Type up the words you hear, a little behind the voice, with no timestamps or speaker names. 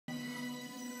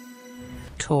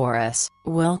Taurus,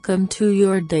 welcome to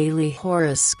your daily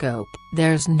horoscope.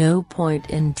 There's no point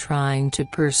in trying to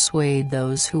persuade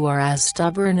those who are as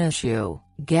stubborn as you.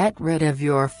 Get rid of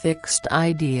your fixed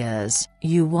ideas.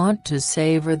 You want to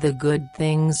savor the good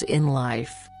things in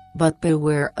life, but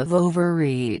beware of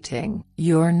overeating.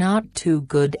 You're not too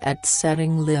good at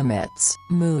setting limits.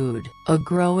 Mood. A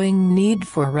growing need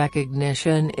for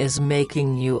recognition is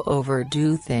making you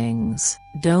overdo things.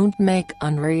 Don't make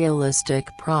unrealistic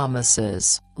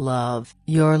promises. Love.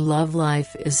 Your love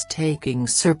life is taking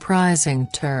surprising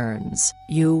turns.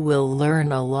 You will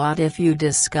learn a lot if you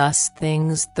discuss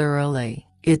things thoroughly.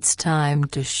 It's time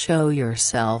to show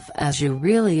yourself as you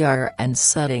really are, and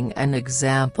setting an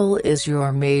example is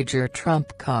your major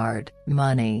trump card.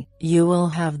 Money. You will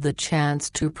have the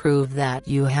chance to prove that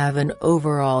you have an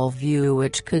overall view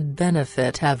which could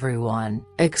benefit everyone.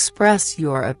 Express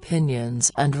your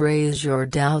opinions and raise your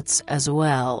doubts as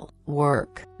well.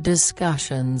 Work.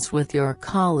 Discussions with your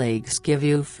colleagues give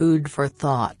you food for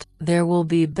thought. There will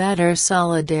be better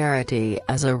solidarity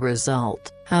as a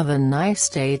result. Have a nice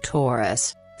day,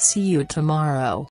 Taurus. See you tomorrow.